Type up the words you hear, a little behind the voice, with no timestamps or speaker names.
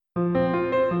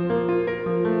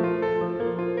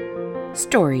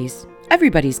Stories.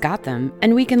 Everybody's got them,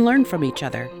 and we can learn from each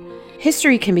other.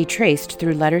 History can be traced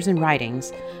through letters and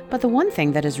writings, but the one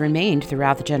thing that has remained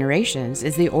throughout the generations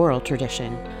is the oral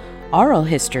tradition. Oral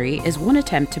history is one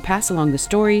attempt to pass along the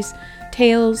stories,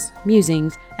 tales,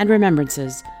 musings, and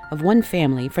remembrances of one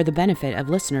family for the benefit of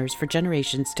listeners for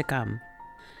generations to come.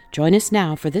 Join us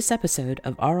now for this episode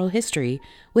of Oral History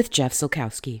with Jeff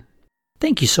Silkowski.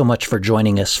 Thank you so much for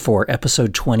joining us for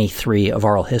episode 23 of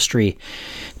Oral History.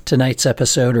 Tonight's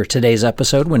episode, or today's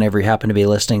episode, whenever you happen to be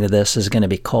listening to this, is going to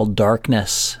be called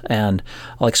Darkness, and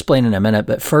I'll explain in a minute,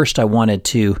 but first I wanted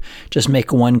to just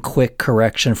make one quick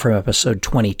correction from episode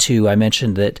 22. I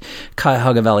mentioned that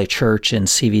Cuyahoga Valley Church in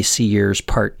CVC Years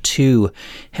Part 2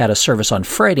 had a service on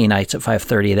Friday nights at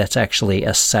 5:30. That's actually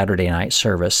a Saturday night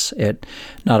service.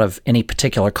 Not of any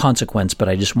particular consequence, but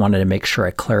I just wanted to make sure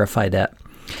I clarified that.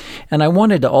 And I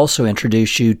wanted to also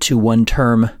introduce you to one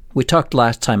term. We talked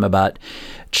last time about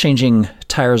changing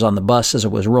tires on the bus as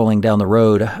it was rolling down the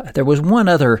road. There was one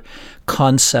other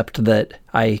concept that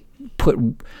I put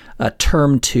a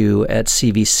term to at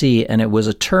CVC, and it was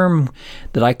a term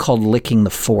that I called licking the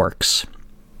forks.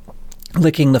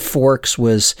 Licking the forks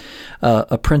was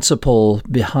a principle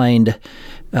behind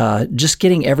just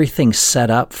getting everything set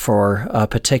up for a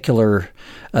particular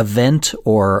event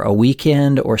or a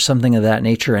weekend or something of that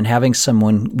nature, and having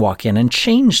someone walk in and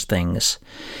change things.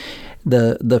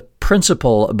 The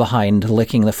principle behind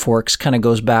licking the forks kind of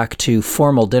goes back to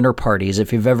formal dinner parties.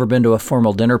 If you've ever been to a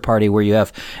formal dinner party where you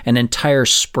have an entire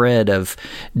spread of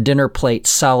dinner plate,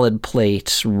 salad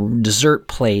plate, dessert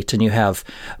plate, and you have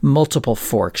multiple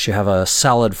forks. You have a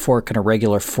salad fork and a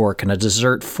regular fork and a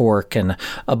dessert fork and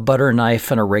a butter knife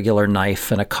and a regular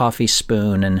knife and a coffee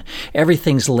spoon, and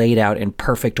everything's laid out in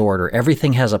perfect order.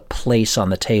 Everything has a place on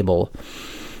the table.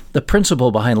 The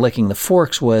principle behind licking the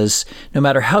forks was no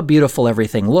matter how beautiful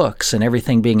everything looks and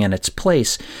everything being in its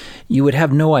place, you would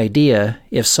have no idea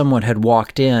if someone had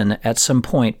walked in at some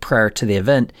point prior to the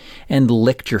event and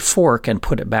licked your fork and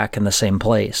put it back in the same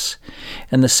place.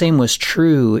 And the same was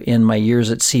true in my years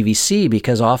at CVC,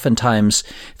 because oftentimes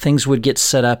things would get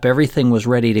set up, everything was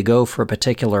ready to go for a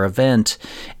particular event,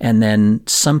 and then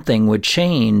something would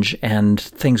change and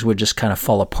things would just kind of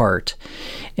fall apart.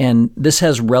 And this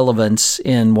has relevance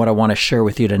in what I want to share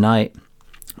with you tonight.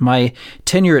 My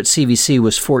tenure at CVC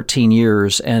was 14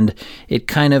 years, and it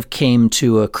kind of came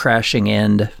to a crashing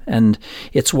end, and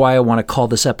it's why I want to call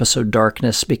this episode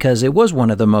Darkness, because it was one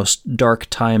of the most dark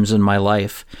times in my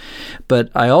life.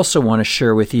 But I also want to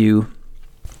share with you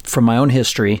from my own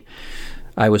history.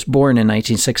 I was born in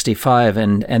 1965,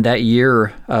 and that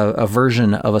year a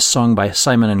version of a song by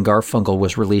Simon and Garfunkel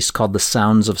was released called The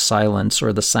Sounds of Silence,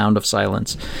 or The Sound of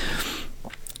Silence.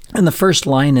 And the first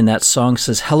line in that song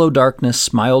says, "Hello,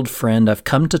 darkness, my old friend, I've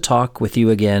come to talk with you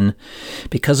again,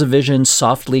 because a vision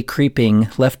softly creeping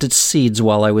left its seeds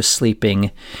while I was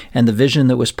sleeping, and the vision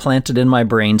that was planted in my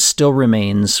brain still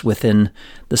remains within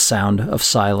the sound of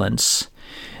silence."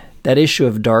 That issue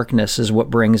of darkness is what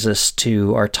brings us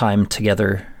to our time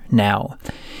together now.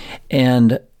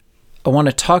 And I want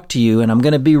to talk to you, and I'm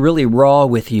going to be really raw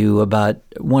with you about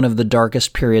one of the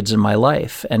darkest periods in my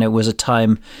life. And it was a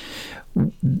time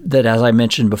that, as I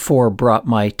mentioned before, brought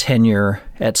my tenure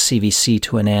at CVC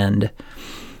to an end.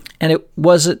 And it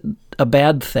wasn't a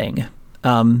bad thing.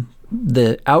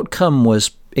 The outcome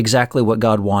was exactly what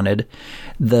God wanted.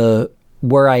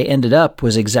 Where I ended up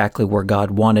was exactly where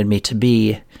God wanted me to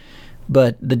be.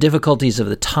 But the difficulties of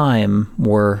the time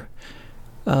were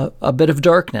a bit of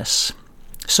darkness.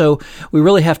 So we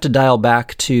really have to dial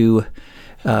back to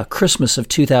Christmas of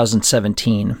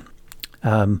 2017.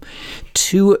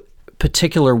 Two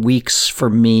particular weeks for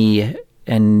me,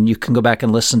 and you can go back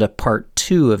and listen to part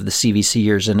 2 of the CVC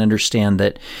Years and understand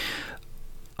that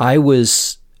I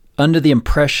was under the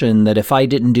impression that if I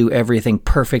didn't do everything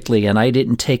perfectly and I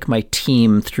didn't take my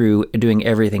team through doing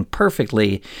everything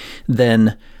perfectly,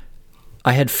 then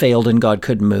I had failed and God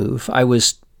couldn't move. I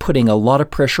was putting a lot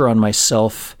of pressure on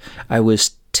myself. I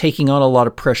was taking on a lot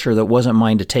of pressure that wasn't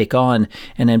mine to take on,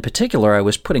 and in particular, I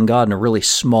was putting God in a really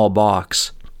small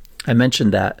box. I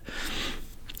mentioned that.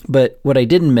 But what I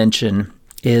didn't mention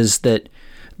is that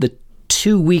the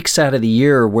 2 weeks out of the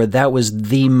year where that was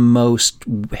the most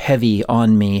heavy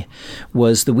on me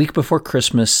was the week before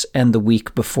Christmas and the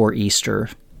week before Easter.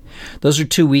 Those are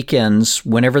 2 weekends,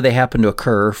 whenever they happen to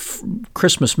occur,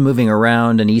 Christmas moving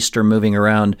around and Easter moving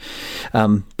around,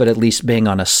 but at least being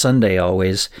on a Sunday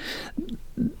always.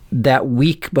 That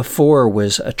week before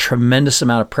was a tremendous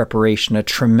amount of preparation, a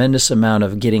tremendous amount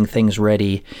of getting things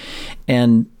ready.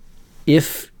 And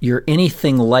if you're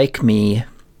anything like me,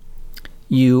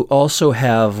 you also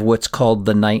have what's called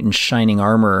the knight in shining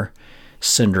armor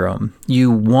syndrome. You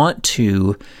want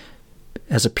to,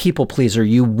 as a people pleaser,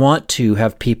 you want to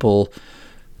have people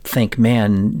think,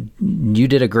 man, you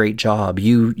did a great job.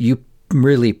 You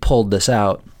really pulled this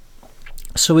out.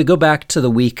 So we go back to the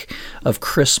week of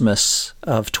Christmas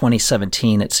of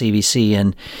 2017 at CVC,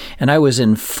 and I was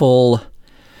in full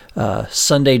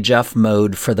Sunday Jeff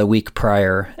mode for the week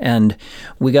prior, and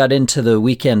we got into the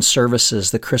weekend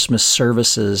services, the Christmas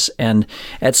services, and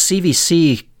at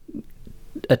CVC,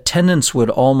 attendance would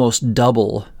almost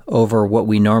double over what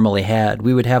we normally had.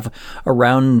 We would have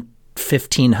around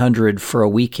 1,500 for a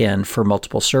weekend for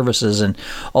multiple services, and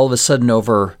all of a sudden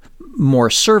over more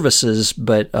services,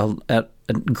 but at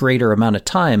a greater amount of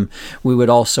time, we would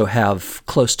also have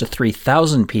close to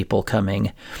 3,000 people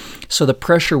coming. So the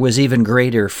pressure was even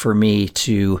greater for me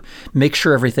to make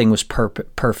sure everything was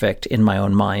perfect in my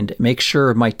own mind, make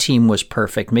sure my team was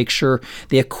perfect, make sure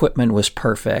the equipment was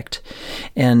perfect.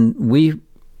 And we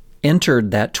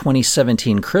entered that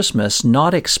 2017 Christmas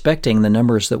not expecting the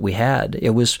numbers that we had. It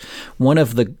was one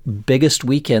of the biggest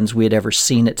weekends we had ever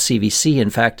seen at CVC. In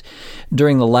fact,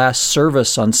 during the last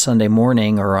service on Sunday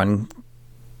morning,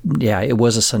 it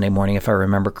was a Sunday morning if I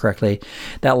remember correctly,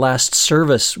 that last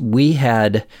service, we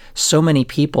had so many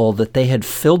people that they had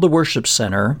filled the worship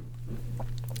center.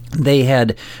 They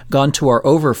had gone to our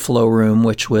overflow room,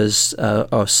 which was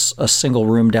a single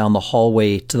room down the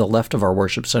hallway to the left of our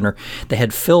worship center. They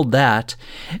had filled that.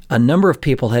 A number of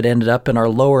people had ended up in our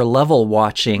lower level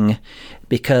watching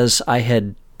because I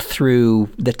had, through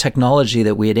the technology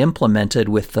that we had implemented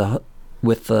with the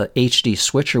HD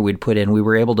switcher we'd put in, we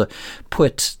were able to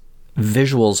put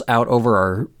visuals out over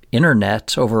our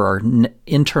internet, over our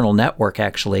internal network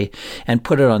actually, and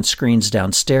put it on screens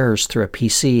downstairs through a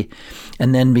PC.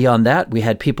 And then beyond that, we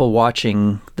had people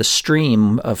watching the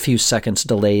stream a few seconds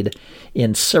delayed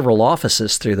in several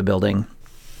offices through the building.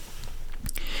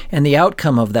 And the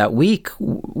outcome of that week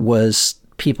was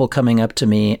people coming up to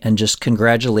me and just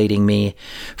congratulating me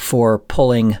for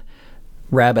pulling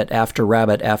rabbit after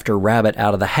rabbit after rabbit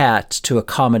out of the hat to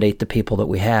accommodate the people that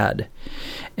we had.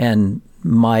 And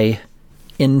my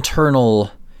internal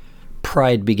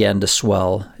pride began to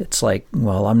swell. It's like,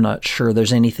 well, I'm not sure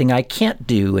there's anything I can't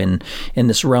do in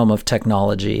this realm of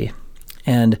technology.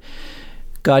 And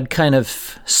God kind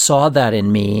of saw that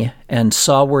in me and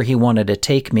saw where he wanted to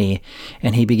take me,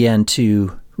 and he began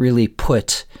to really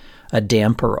put a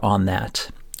damper on that.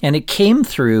 And it came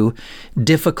through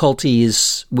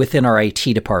difficulties within our IT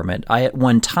department. I, at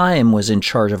one time, was in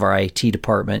charge of our IT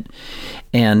department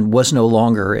and was no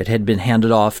longer. It had been handed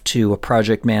off to a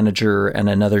project manager and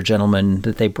another gentleman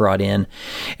that they brought in,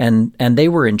 and they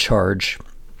were in charge.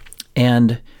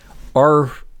 And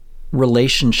our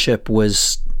relationship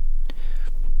was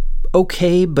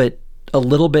okay, but a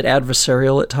little bit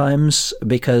adversarial at times,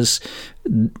 because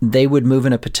they would move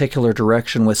in a particular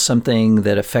direction with something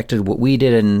that affected what we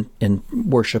did in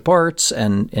worship arts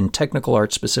and in technical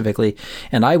arts specifically.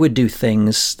 And I would do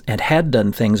things, and had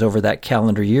done things over that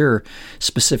calendar year,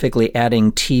 specifically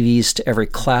adding TVs to every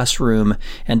classroom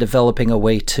and developing a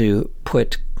way to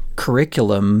put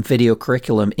video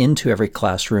curriculum into every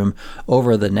classroom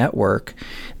over the network,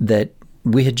 that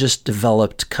we had just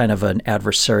developed kind of an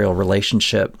adversarial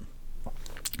relationship.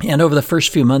 And over the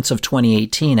first few months of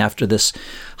 2018, after this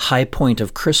high point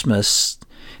of Christmas,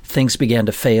 things began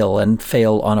to fail, and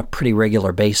fail on a pretty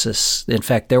regular basis. In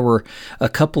fact, there were a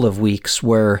couple of weeks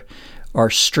where our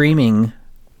streaming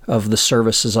of the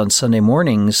services on Sunday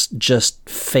mornings just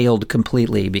failed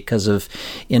completely because of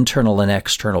internal and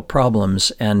external problems.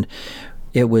 And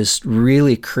it was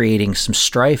really creating some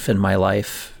strife in my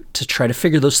life to try to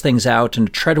figure those things out and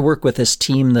to try to work with this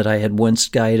team that I had once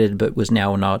guided but was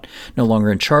now no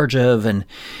longer in charge of. And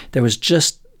there was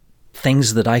just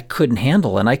things that I couldn't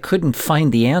handle, and I couldn't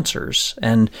find the answers.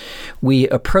 And we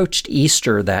approached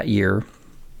Easter that year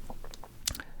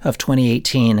of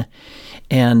 2018,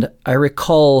 and I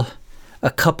recall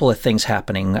a couple of things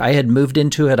happening. I had moved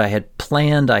into it. I had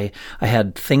planned. I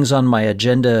had things on my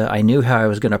agenda. I knew how I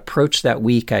was going to approach that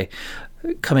week.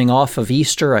 Coming off of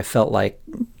Easter, I felt like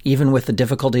even with the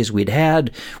difficulties we'd had,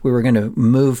 we were going to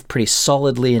move pretty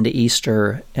solidly into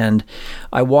Easter. And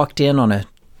I walked in on a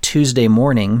Tuesday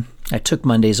morning. I took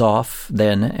Mondays off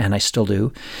then, and I still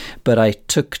do. But I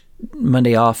took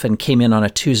Monday off and came in on a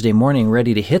Tuesday morning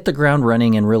ready to hit the ground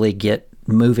running and really get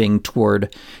moving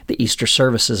toward the Easter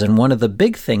services. And one of the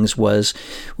big things was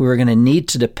we were going to need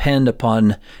to depend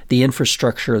upon the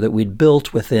infrastructure that we'd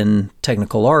built within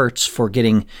technical arts for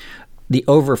getting the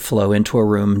overflow into a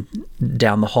room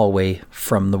down the hallway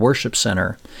from the worship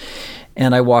center.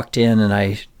 And I walked in and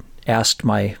I asked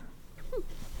my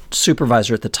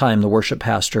supervisor at the time, the worship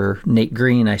pastor, Nate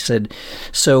Green, I said,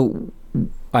 so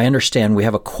I understand we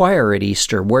have a choir at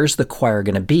Easter. Where's the choir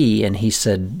going to be? And he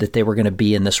said that they were going to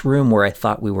be in this room where I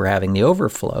thought we were having the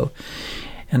overflow.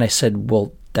 And I said,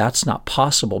 well, that's not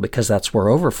possible because that's where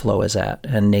overflow is at.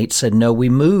 And Nate said, no, we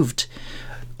moved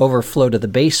overflow to the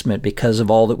basement because of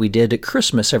all that we did at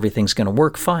Christmas. Everything's going to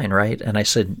work fine, right? And I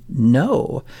said,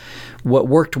 no, what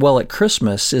worked well at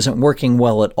Christmas isn't working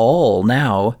well at all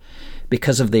now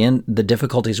because of the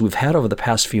difficulties we've had over the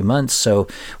past few months. So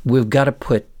we've got to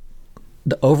put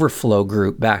the overflow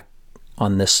group back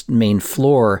on this main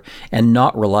floor and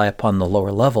not rely upon the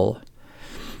lower level.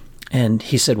 And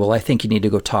he said, well, I think you need to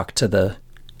go talk to the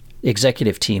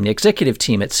executive team. The executive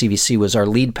team at CVC was our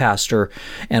lead pastor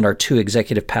and our 2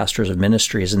 executive pastors of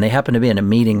ministries, and they happened to be in a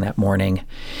meeting that morning.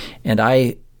 And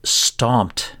I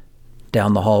stomped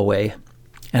down the hallway,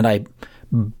 and I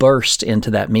burst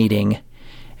into that meeting,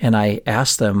 and I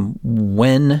asked them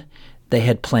when they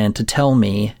had planned to tell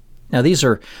me. Now, these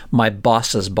are my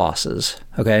boss's bosses,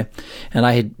 okay? And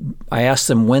I asked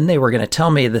them when they were going to tell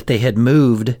me that they had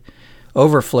moved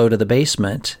overflow to the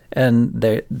basement, and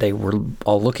they were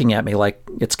all looking at me like,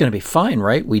 it's going to be fine,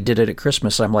 right? We did it at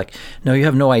Christmas. I'm like, no, you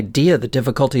have no idea the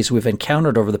difficulties we've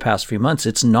encountered over the past few months.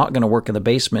 It's not going to work in the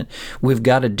basement. We've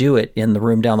got to do it in the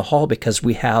room down the hall because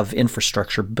we have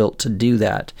infrastructure built to do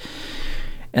that.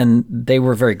 And they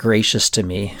were very gracious to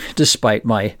me, despite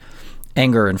my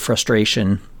anger and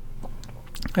frustration.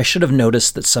 I should have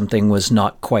noticed that something was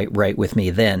not quite right with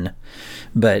me then,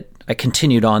 but I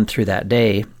continued on through that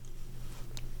day.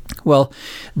 Well,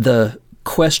 the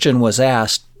question was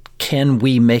asked, can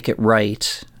we make it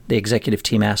right? The executive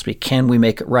team asked me, can we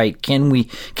make it right? Can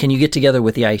you get together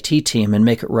with the IT team and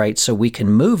make it right so we can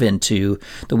move into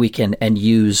the weekend and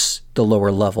use the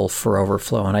lower level for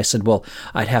overflow? And I said, well,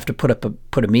 I'd have to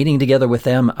put a meeting together with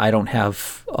them. I don't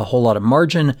have a whole lot of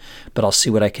margin, but I'll see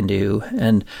what I can do.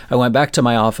 And I went back to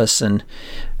my office, and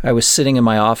I was sitting in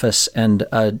my office, and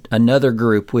another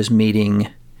group was meeting,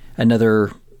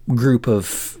 another group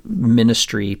of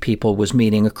ministry people was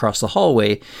meeting across the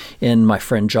hallway in my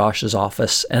friend Josh's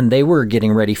office, and they were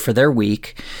getting ready for their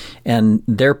week, and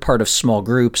they're part of small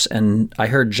groups. And I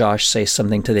heard Josh say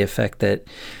something to the effect that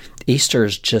Easter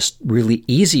is just really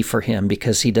easy for him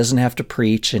because he doesn't have to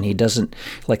preach, and he doesn't,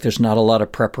 like, there's not a lot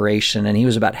of preparation. And he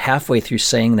was about halfway through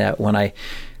saying that when I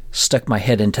stuck my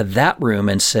head into that room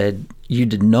and said, you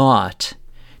did not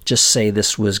just say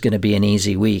this was going to be an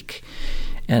easy week,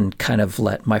 and kind of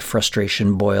let my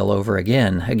frustration boil over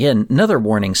again. Again, another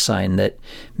warning sign that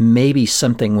maybe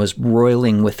something was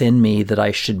roiling within me that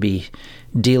I should be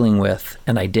dealing with,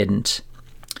 and I didn't.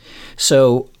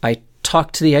 So I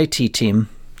talked to the IT team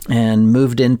and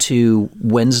moved into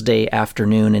Wednesday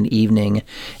afternoon and evening,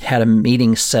 had a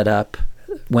meeting set up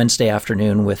Wednesday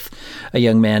afternoon with a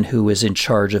young man who was in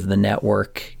charge of the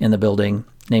network in the building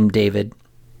named David.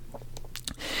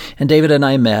 And David and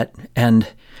I met, and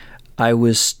I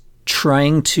was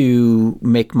trying to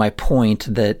make my point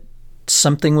that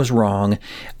something was wrong.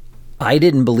 I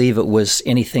didn't believe it was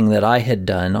anything that I had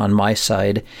done on my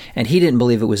side, and he didn't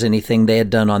believe it was anything they had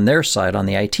done on their side, on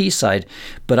the IT side.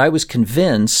 But I was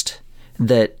convinced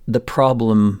that the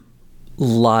problem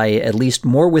lay at least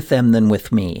more with them than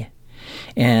with me.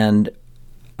 And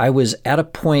I was at a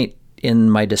point in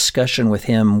my discussion with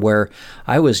him where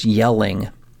I was yelling.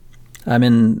 I'm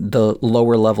in the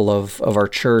lower level of our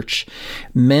church.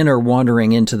 Men are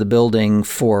wandering into the building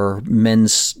for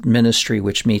men's ministry,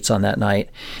 which meets on that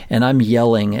night, and I'm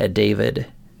yelling at David.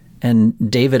 And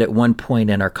David, at one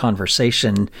point in our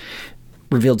conversation,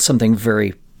 revealed something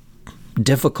very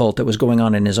difficult that was going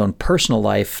on in his own personal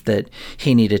life that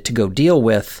he needed to go deal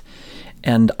with,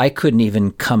 and I couldn't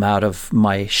even come out of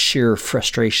my sheer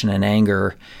frustration and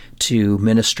anger to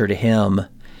minister to him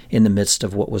in the midst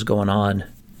of what was going on.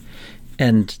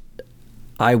 And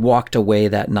I walked away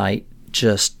that night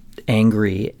just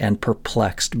angry and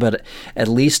perplexed, but at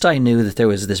least I knew that there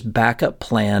was this backup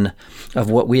plan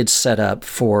of what we had set up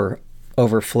for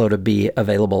overflow to be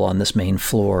available on this main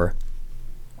floor.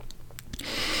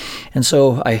 And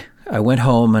so I went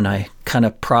home and I kind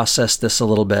of processed this a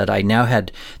little bit. I now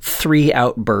had 3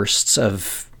 outbursts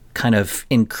of kind of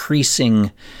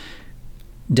increasing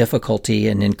difficulty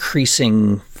and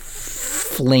increasing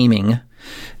flaming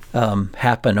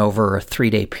happen over a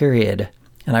 3-day period.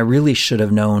 And I really should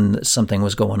have known that something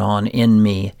was going on in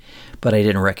me, but I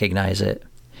didn't recognize it.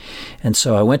 And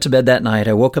so I went to bed that night.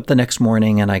 I woke up the next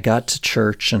morning and I got to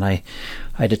church, and I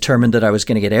determined that I was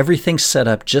going to get everything set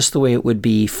up just the way it would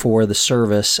be for the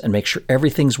service and make sure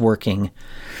everything's working.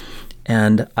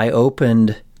 And I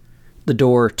opened the the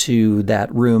door to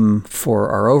that room for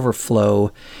our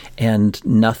overflow, and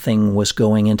nothing was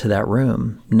going into that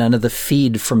room. None of the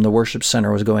feed from the worship center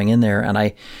was going in there, and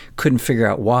I couldn't figure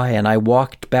out why. And I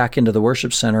walked back into the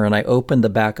worship center, and I opened the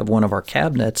back of one of our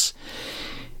cabinets,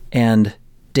 and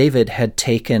David had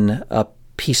taken a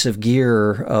piece of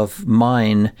gear of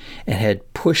mine and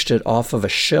had pushed it off of a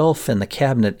shelf in the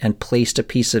cabinet and placed a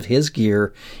piece of his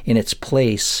gear in its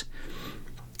place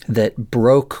that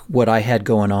broke what I had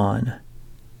going on.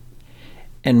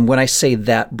 And when I say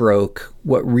that broke,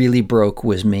 what really broke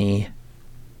was me.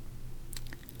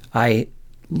 I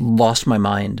lost my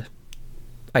mind.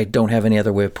 I don't have any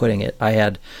other way of putting it. I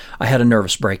had a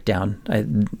nervous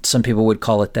breakdown. Some people would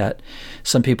call it that.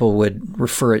 Some people would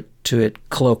refer to it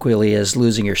colloquially as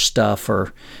losing your stuff,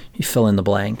 or you fill in the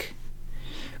blank.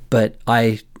 But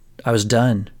I was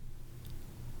done.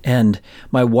 And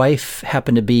my wife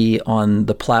happened to be on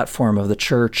the platform of the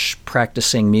church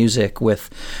practicing music with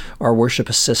our worship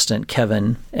assistant,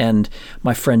 Kevin, and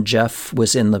my friend Jeff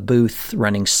was in the booth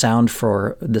running sound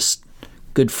for this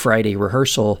Good Friday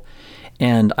rehearsal.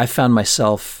 And I found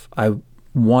myself, I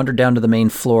wandered down to the main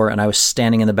floor, and I was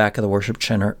standing in the back of the worship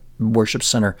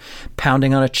center,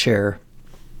 pounding on a chair,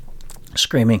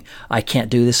 screaming, "I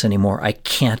can't do this anymore. I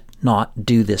can't not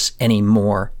do this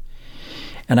anymore."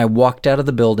 And I walked out of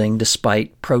the building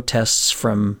despite protests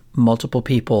from multiple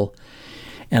people,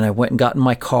 and I went and got in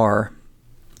my car,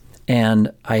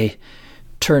 and I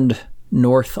turned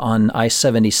north on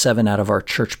I-77 out of our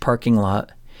church parking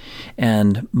lot,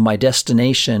 and my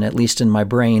destination, at least in my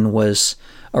brain, was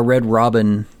a Red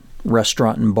Robin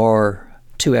restaurant and bar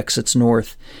 2 exits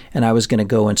north, and I was going to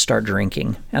go and start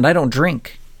drinking. And I don't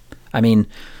drink. I mean,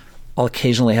 I'll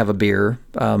occasionally have a beer.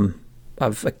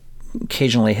 I've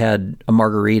occasionally had a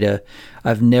margarita.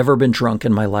 I've never been drunk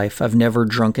in my life. I've never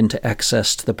drunken to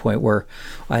excess to the point where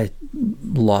I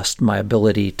lost my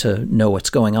ability to know what's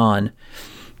going on.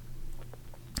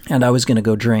 And I was going to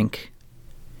go drink.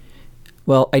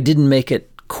 Well, I didn't make it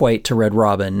quite to Red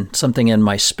Robin. Something in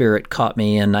my spirit caught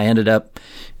me, and I ended up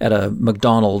at a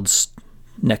McDonald's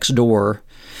next door,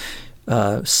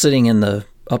 sitting in the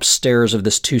upstairs of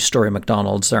this 2-story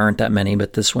McDonald's. There aren't that many,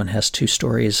 but this one has 2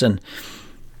 stories. And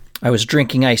I was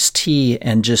drinking iced tea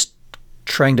and just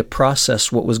trying to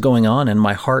process what was going on in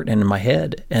my heart and in my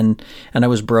head. And I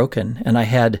was broken. And I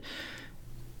had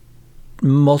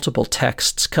multiple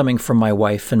texts coming from my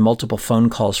wife and multiple phone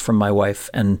calls from my wife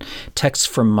and texts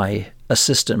from my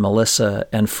assistant, Melissa,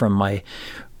 and from my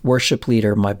worship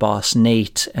leader, my boss,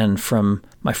 Nate, and from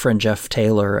my friend, Jeff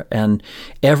Taylor. And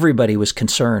everybody was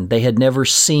concerned. They had never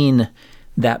seen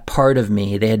that part of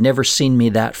me. They had never seen me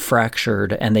that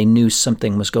fractured, and they knew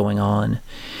something was going on.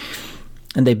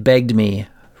 And they begged me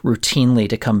routinely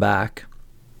to come back,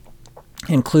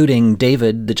 including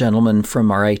David, the gentleman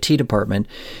from our IT department.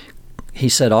 He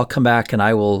said, "I'll come back, and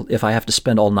I will, if I have to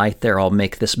spend all night there, I'll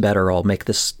make this better. I'll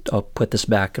put this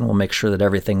back, and we'll make sure that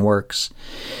everything works."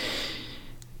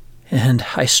 And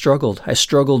I struggled. I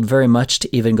struggled very much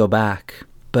to even go back.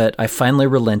 But I finally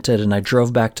relented, and I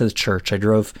drove back to the church. I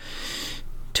drove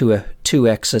to 2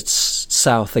 exits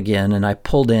south again, and I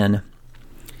pulled in.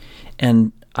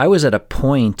 And I was at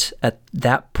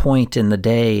that point in the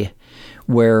day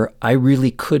where I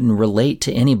really couldn't relate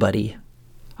to anybody.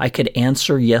 I could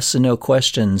answer yes and no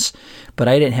questions, but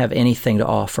I didn't have anything to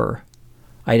offer.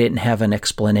 I didn't have an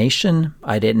explanation.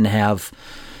 I didn't have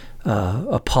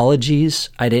apologies.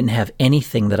 I didn't have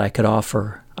anything that I could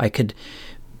offer. I could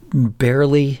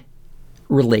barely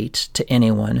relate to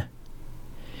anyone.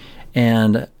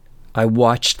 And I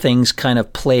watched things kind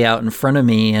of play out in front of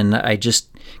me, and I just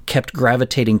kept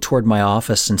gravitating toward my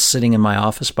office and sitting in my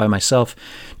office by myself,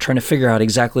 trying to figure out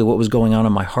exactly what was going on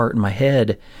in my heart and my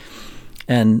head.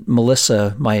 And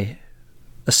Melissa, my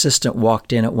assistant,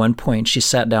 walked in at one point. She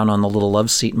sat down on the little love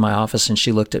seat in my office, and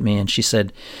she looked at me and she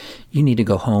said, "You need to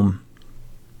go home."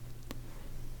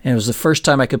 And it was the first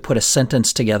time I could put a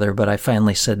sentence together, but I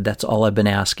finally said, "That's all I've been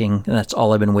asking, and that's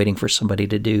all I've been waiting for somebody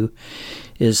to do,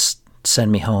 is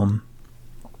send me home."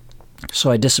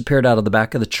 So I disappeared out of the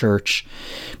back of the church,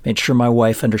 made sure my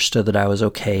wife understood that I was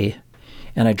okay,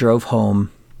 and I drove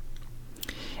home,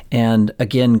 and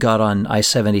again got on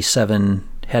I-77,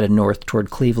 headed north toward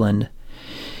Cleveland,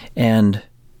 and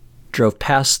drove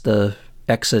past the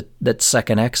exit, that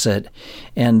second exit,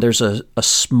 and there's a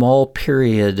small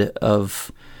period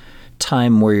of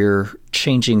time where you're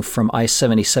changing from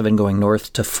I-77 going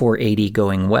north to 480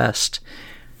 going west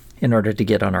in order to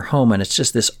get on our home. And it's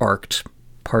just this arced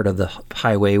part of the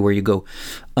highway where you go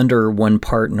under one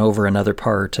part and over another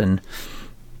part. And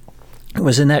it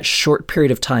was in that short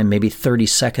period of time, maybe 30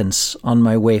 seconds on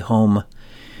my way home,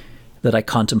 that I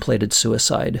contemplated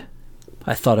suicide.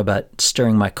 I thought about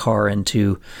steering my car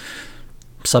into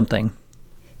something.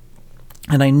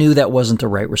 And I knew that wasn't the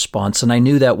right response, and I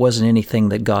knew that wasn't anything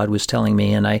that God was telling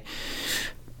me, and I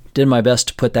did my best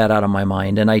to put that out of my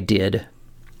mind, and I did.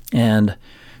 And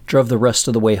drove the rest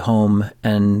of the way home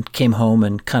and came home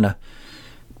and kind of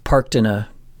parked in a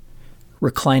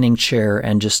reclining chair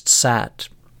and just sat.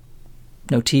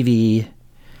 No TV,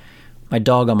 my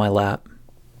dog on my lap,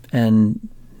 and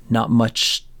not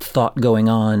much thought going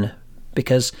on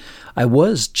because I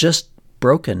was just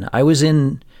broken. I was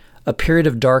in a period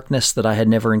of darkness that I had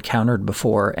never encountered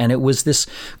before, and it was this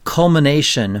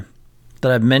culmination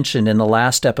that I've mentioned in the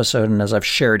last episode and as I've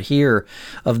shared here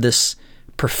of this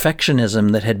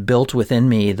perfectionism that had built within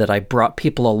me that I brought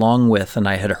people along with and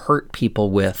I had hurt people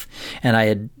with and I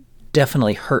had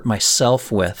definitely hurt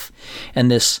myself with, and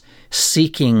this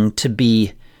seeking to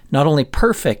be not only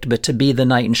perfect but to be the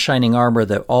knight in shining armor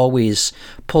that always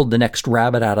pulled the next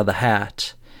rabbit out of the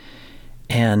hat.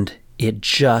 And it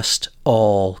just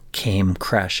all came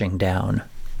crashing down.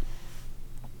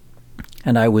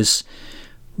 And I was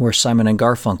where Simon and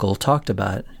Garfunkel talked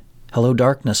about, "Hello,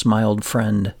 darkness, my old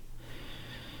friend."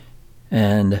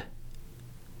 And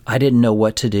I didn't know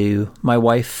what to do. My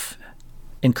wife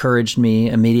encouraged me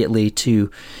immediately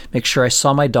to make sure I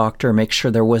saw my doctor, make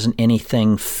sure there wasn't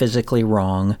anything physically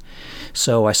wrong.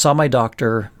 So I saw my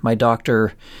doctor. My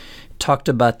doctor talked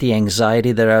about the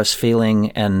anxiety that I was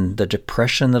feeling and the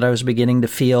depression that I was beginning to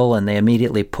feel, and they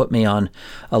immediately put me on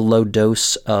a low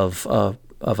dose of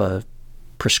a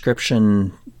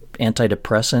prescription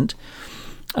antidepressant.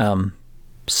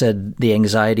 Said the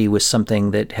anxiety was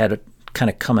something that had kind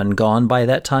of come and gone by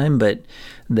that time, but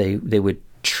they would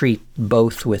treat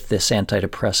both with this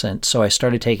antidepressant. So I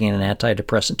started taking an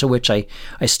antidepressant, to which I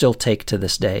still take to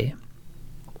this day.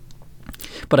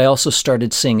 But I also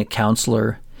started seeing a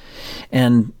counselor,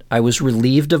 and I was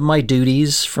relieved of my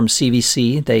duties from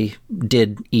CVC. They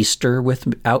did Easter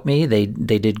without me. They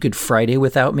did Good Friday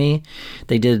without me.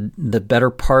 They did the better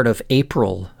part of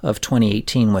April of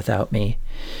 2018 without me.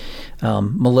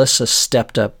 Melissa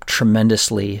stepped up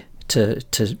tremendously to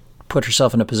put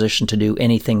herself in a position to do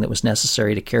anything that was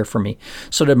necessary to care for me.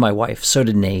 So did my wife. So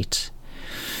did Nate.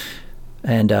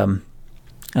 And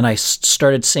I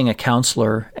started seeing a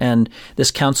counselor, and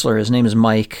this counselor, his name is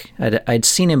Mike. I'd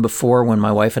seen him before when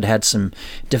my wife had some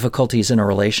difficulties in a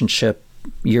relationship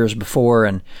years before,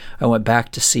 and I went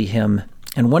back to see him.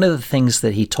 And one of the things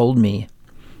that he told me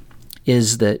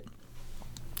is that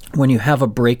when you have a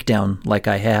breakdown like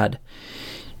I had,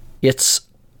 it's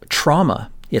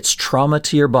trauma. It's trauma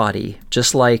to your body,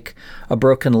 just like a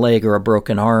broken leg or a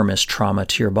broken arm is trauma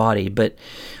to your body. But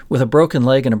with a broken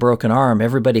leg and a broken arm,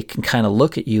 everybody can kind of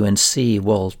look at you and see,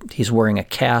 well, he's wearing a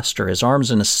cast or his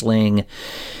arm's in a sling.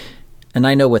 And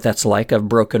I know what that's like. I've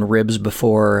broken ribs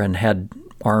before and had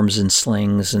arms in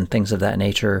slings and things of that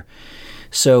nature.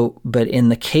 So, but in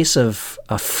the case of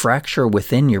a fracture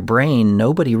within your brain,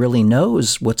 nobody really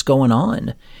knows what's going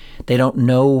on. They don't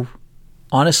know.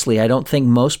 Honestly, I don't think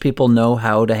most people know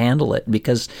how to handle it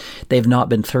because they've not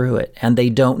been through it, and they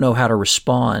don't know how to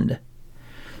respond.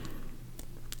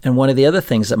 And one of the other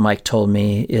things that Mike told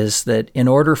me is that in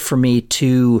order for me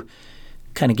to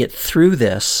kind of get through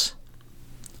this,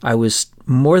 I was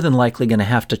more than likely going to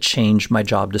have to change my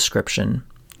job description.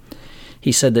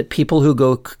 He said that people who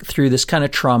go through this kind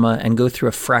of trauma and go through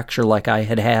a fracture like I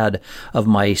had of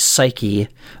my psyche,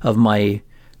 of my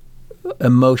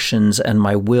emotions and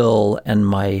my will and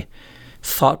my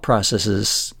thought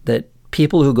processes, that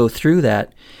people who go through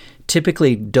that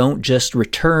typically don't just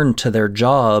return to their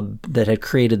job that had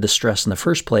created the stress in the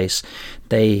first place.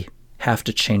 They have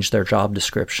to change their job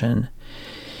description.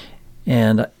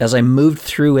 And as I moved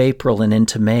through April and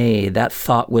into May, that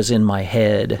thought was in my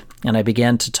head, and I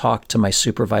began to talk to my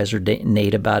supervisor,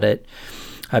 Nate, about it.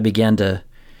 I began to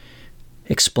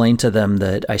explain to them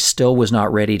that I still was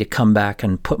not ready to come back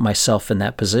and put myself in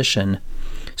that position.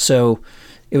 So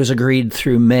it was agreed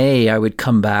through May I would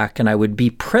come back and I would be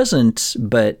present,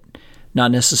 but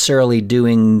not necessarily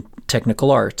doing technical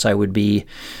arts. I would be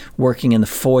working in the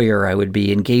foyer. I would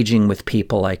be engaging with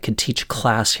people. I could teach a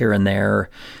class here and there.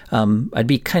 I'd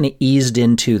be kind of eased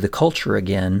into the culture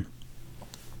again.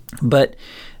 But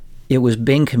it was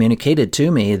being communicated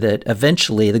to me that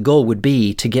eventually the goal would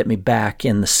be to get me back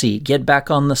in the seat, get back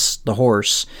on the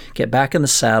horse, get back in the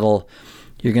saddle.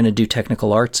 You're going to do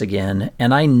technical arts again.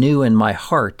 And I knew in my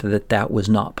heart that that was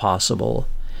not possible.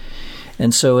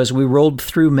 And so as we rolled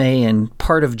through May and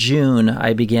part of June,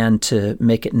 I began to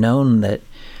make it known that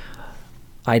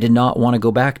I did not want to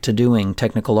go back to doing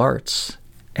technical arts,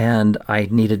 and I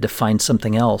needed to find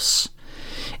something else.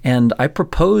 And I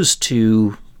proposed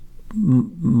to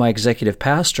my executive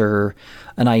pastor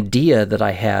an idea that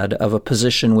I had of a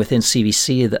position within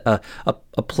CVC,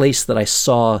 a place that I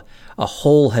saw a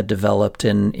hole had developed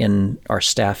in our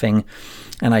staffing.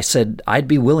 And I said, I'd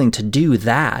be willing to do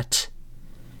that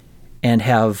and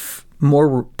have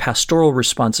more pastoral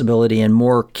responsibility and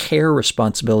more care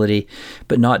responsibility,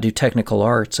 but not do technical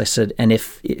arts. I said, and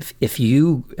if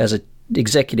you as an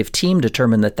executive team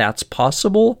determine that that's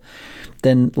possible,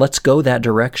 then let's go that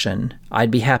direction. I'd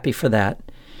be happy for that.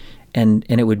 And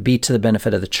it would be to the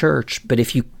benefit of the church. But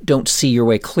if you don't see your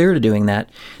way clear to doing that,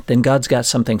 then God's got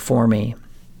something for me.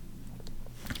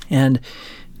 And a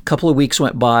couple of weeks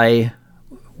went by.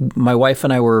 My wife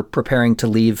and I were preparing to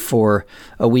leave for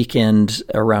a weekend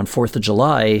around 4th of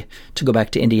July to go back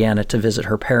to Indiana to visit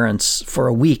her parents for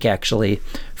a week, actually,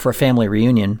 for a family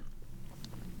reunion.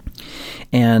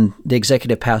 And the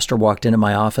executive pastor walked into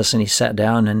my office and he sat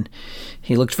down and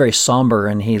he looked very somber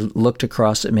and he looked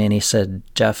across at me and he said,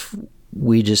 Jeff,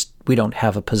 we don't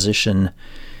have a position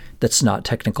that's not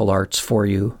technical arts for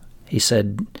you. He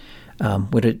said,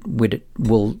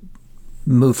 we'll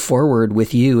move forward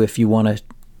with you if you want to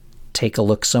take a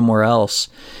look somewhere else.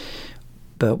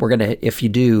 But if you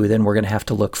do, then we're going to have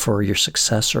to look for your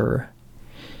successor.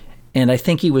 And I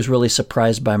think he was really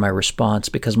surprised by my response,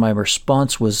 because my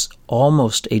response was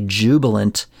almost a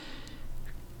jubilant,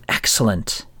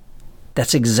 excellent.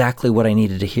 That's exactly what I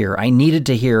needed to hear. I needed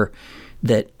to hear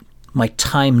that my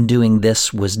time doing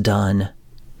this was done,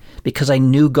 because I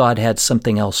knew God had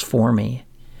something else for me.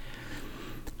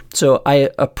 So I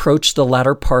approached the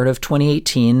latter part of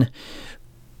 2018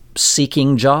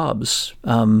 seeking jobs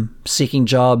in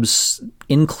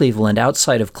Cleveland,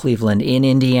 outside of Cleveland, in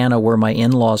Indiana where my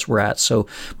in-laws were at, so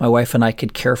my wife and I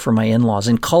could care for my in-laws,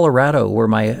 in Colorado where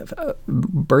my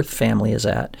birth family is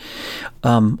at,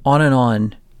 on and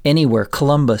on, anywhere,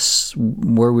 Columbus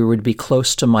where we would be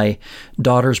close to my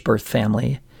daughter's birth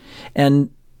family.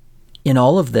 And in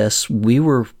all of this, we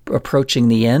were approaching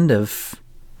the end of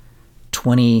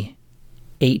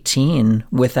 2018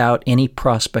 without any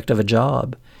prospect of a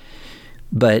job.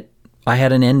 But I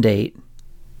had an end date.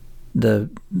 The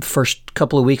first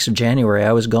couple of weeks of January,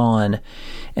 I was gone.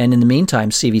 And in the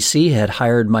meantime, CVC had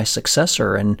hired my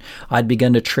successor, and I'd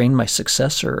begun to train my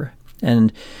successor.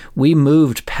 And we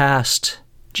moved past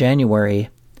January,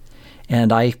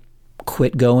 and I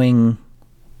quit going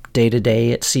day to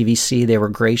day at CVC. They were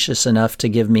gracious enough to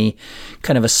give me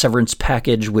kind of a severance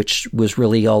package, which was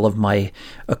really all of my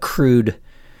accrued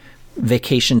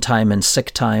vacation time and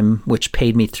sick time, which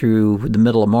paid me through the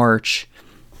middle of March.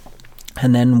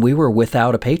 And then we were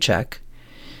without a paycheck.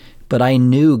 But I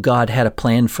knew God had a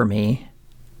plan for me,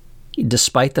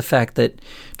 despite the fact that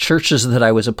churches that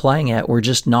I was applying at were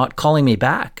just not calling me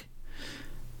back.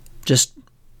 Just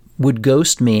would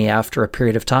ghost me after a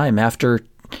period of time, after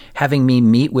having me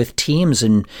meet with teams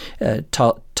and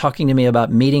talking to me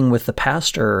about meeting with the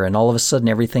pastor, and all of a sudden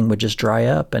everything would just dry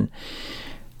up. And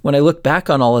when I look back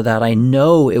on all of that, I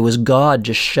know it was God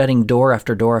just shutting door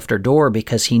after door after door,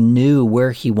 because he knew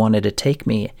where he wanted to take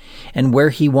me. And where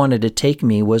he wanted to take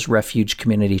me was Refuge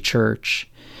Community Church.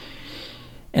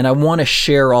 And I want to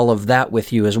share all of that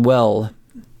with you as well.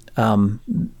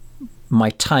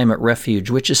 My time at Refuge,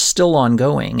 which is still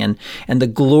ongoing, and the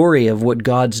glory of what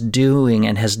God's doing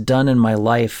and has done in my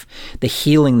life, the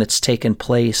healing that's taken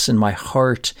place in my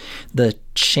heart, the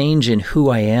change in who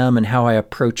I am and how I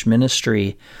approach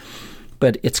ministry.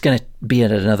 But it's going to be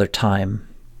at another time.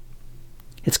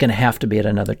 It's going to have to be at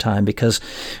another time, because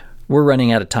we're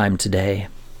running out of time today.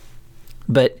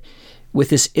 But with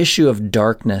this issue of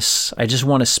darkness, I just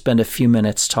want to spend a few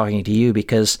minutes talking to you,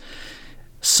 because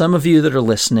some of you that are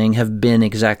listening have been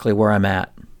exactly where I'm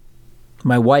at.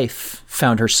 My wife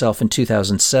found herself in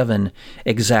 2007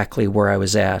 exactly where I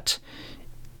was at,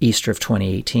 Easter of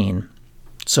 2018.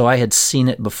 So I had seen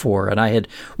it before, and I had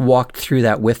walked through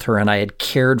that with her, and I had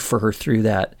cared for her through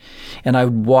that. And I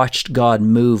watched God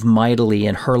move mightily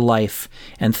in her life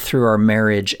and through our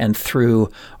marriage and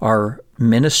through our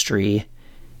ministry,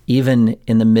 even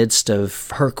in the midst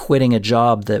of her quitting a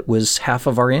job that was half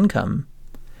of our income.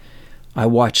 I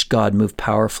watched God move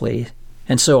powerfully.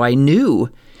 And so I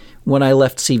knew when I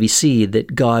left CVC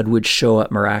that God would show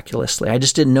up miraculously. I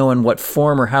just didn't know in what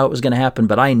form or how it was going to happen,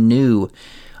 but I knew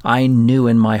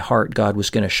in my heart God was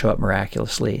going to show up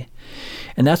miraculously.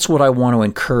 And that's what I want to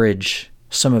encourage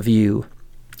some of you.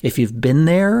 If you've been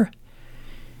there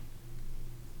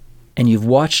and you've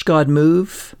watched God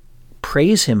move,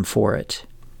 praise him for it.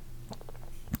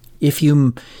 If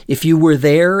you were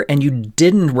there and you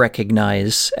didn't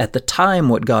recognize at the time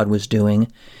what God was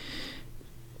doing,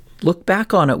 look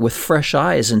back on it with fresh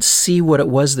eyes and see what it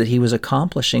was that he was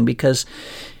accomplishing, because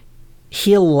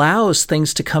he allows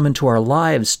things to come into our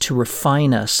lives to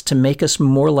refine us, to make us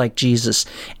more like Jesus,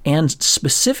 and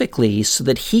specifically so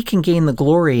that he can gain the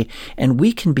glory and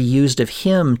we can be used of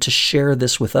him to share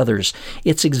this with others.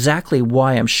 It's exactly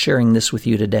why I'm sharing this with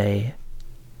you today.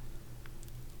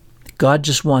 God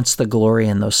just wants the glory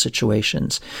in those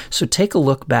situations. So take a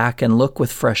look back and look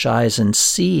with fresh eyes and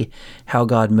see how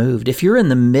God moved. If you're in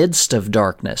the midst of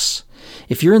darkness,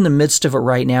 if you're in the midst of it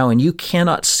right now and you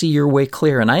cannot see your way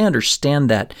clear, and I understand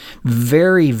that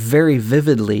very, very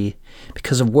vividly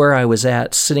because of where I was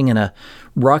at, sitting in a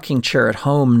rocking chair at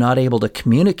home, not able to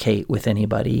communicate with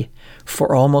anybody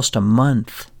for almost a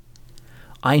month.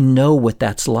 I know what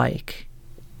that's like.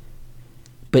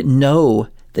 But know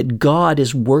that God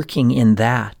is working in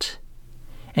that,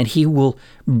 and he will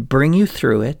bring you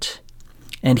through it,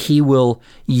 and he will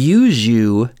use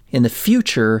you in the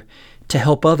future to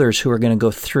help others who are going to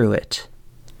go through it.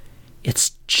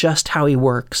 It's just how he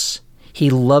works. He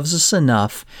loves us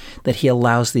enough that he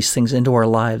allows these things into our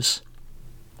lives.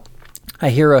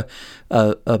 I hear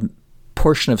a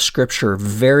portion of Scripture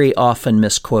very often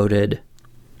misquoted.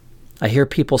 I hear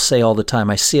people say all the time,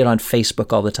 I see it on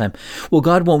Facebook all the time, well,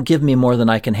 God won't give me more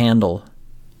than I can handle.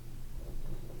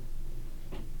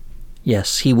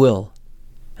 Yes, he will.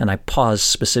 And I pause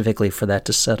specifically for that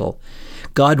to settle.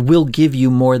 God will give you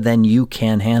more than you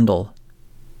can handle.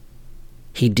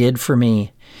 He did for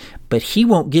me, but he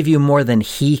won't give you more than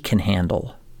he can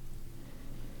handle.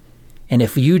 And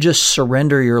if you just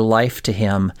surrender your life to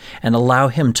him and allow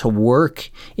him to work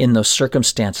in those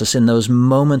circumstances, in those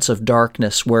moments of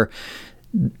darkness where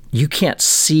you can't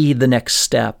see the next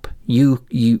step,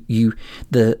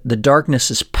 the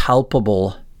darkness is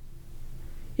palpable.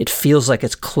 It feels like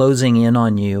it's closing in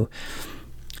on you.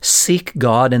 Seek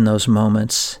God in those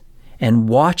moments and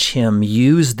watch him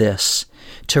use this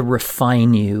to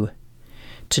refine you,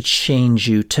 to change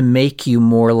you, to make you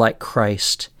more like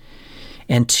Christ,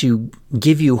 and to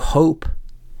give you hope,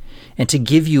 and to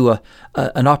give you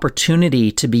an opportunity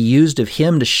to be used of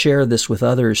him to share this with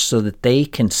others so that they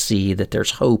can see that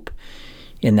there's hope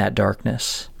in that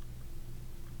darkness.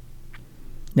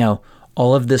 Now,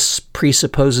 all of this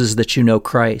presupposes that you know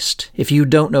Christ. If you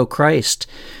don't know Christ,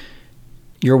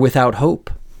 you're without hope.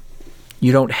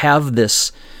 You don't have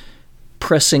this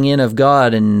pressing in of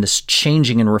God and this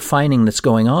changing and refining that's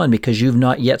going on because you've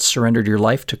not yet surrendered your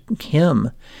life to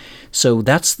him. So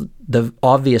that's the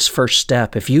obvious first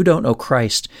step. If you don't know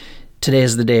Christ, today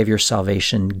is the day of your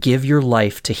salvation. Give your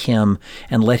life to him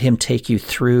and let him take you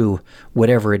through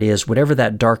whatever it is, whatever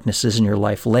that darkness is in your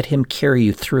life. Let him carry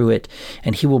you through it,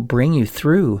 and he will bring you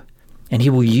through, and he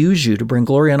will use you to bring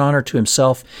glory and honor to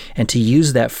himself and to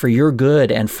use that for your good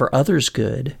and for others'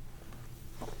 good.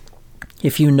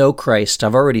 If you know Christ,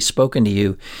 I've already spoken to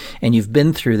you, and you've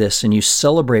been through this and you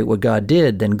celebrate what God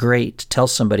did, then great, tell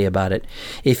somebody about it.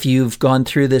 If you've gone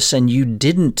through this and you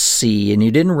didn't see and you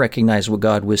didn't recognize what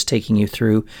God was taking you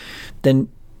through, then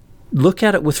look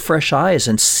at it with fresh eyes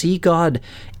and see God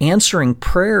answering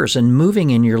prayers and moving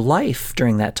in your life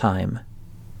during that time.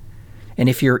 And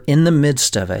if you're in the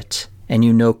midst of it and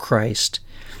you know Christ,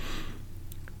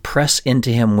 press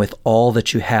into him with all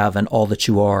that you have and all that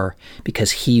you are,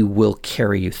 because he will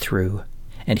carry you through,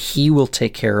 and he will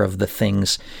take care of the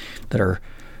things that are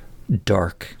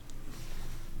dark.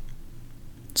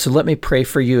 So let me pray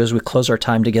for you as we close our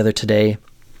time together today.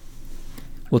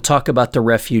 We'll talk about the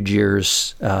refuge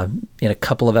years in a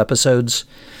couple of episodes,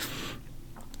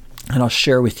 and I'll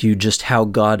share with you just how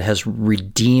God has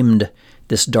redeemed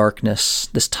this darkness,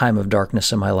 this time of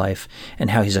darkness in my life,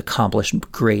 and how he's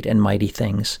accomplished great and mighty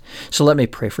things. So let me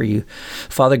pray for you.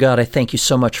 Father God, I thank you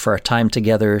so much for our time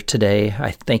together today.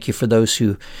 I thank you for those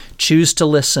who choose to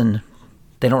listen.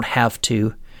 They don't have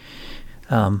to.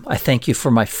 I thank you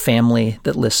for my family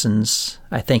that listens.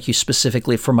 I thank you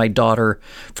specifically for my daughter,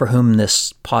 for whom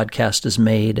this podcast is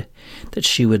made, that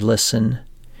she would listen,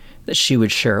 that she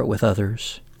would share it with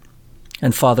others.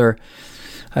 And Father,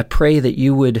 I pray that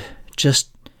you would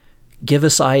just give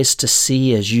us eyes to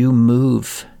see as you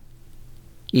move,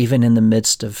 even in the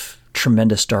midst of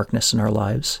tremendous darkness in our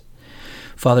lives.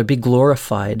 Father, be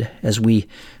glorified as we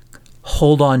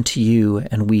hold on to you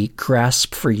and we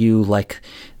grasp for you like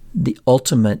the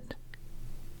ultimate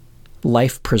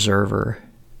life preserver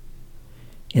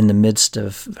in the midst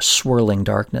of swirling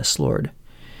darkness, Lord.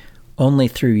 Only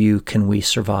through you can we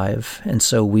survive. And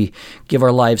so we give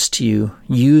our lives to you.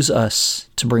 Use us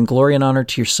to bring glory and honor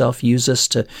to yourself. Use us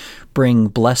to bring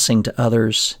blessing to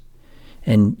others.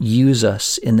 And use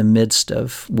us in the midst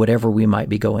of whatever we might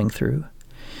be going through.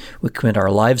 We commit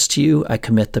our lives to you. I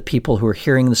commit the people who are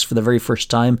hearing this for the very first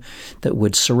time that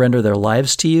would surrender their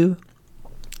lives to you.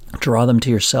 Draw them to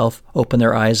yourself, open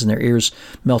their eyes and their ears,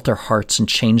 melt their hearts and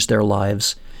change their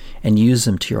lives, and use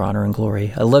them to your honor and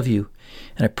glory. I love you,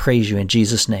 and I praise you in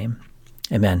Jesus' name.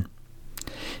 Amen.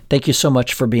 Thank you so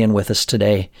much for being with us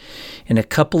today. In a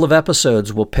couple of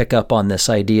episodes, we'll pick up on this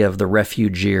idea of the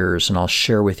refuge years, and I'll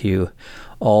share with you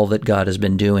all that God has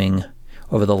been doing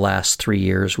over the last 3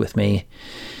 years with me.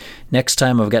 Next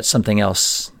time, I've got something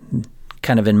else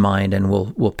kind of in mind, and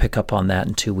we'll pick up on that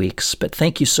in 2 weeks. But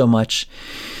thank you so much.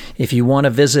 If you want to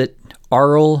visit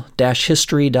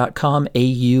aural-history.com,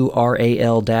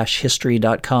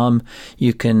 aural-history.com.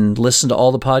 You can listen to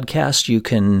all the podcasts. You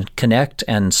can connect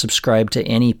and subscribe to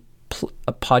any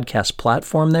podcast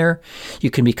platform there. You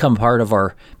can become part of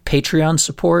our Patreon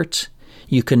support.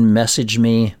 You can message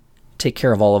me. Take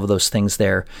care of all of those things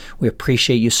there. We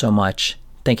appreciate you so much.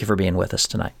 Thank you for being with us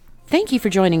tonight. Thank you for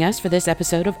joining us for this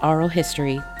episode of Oral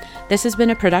History. This has been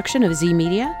a production of Z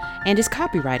Media and is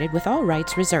copyrighted with all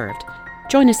rights reserved.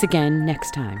 Join us again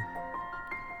next time.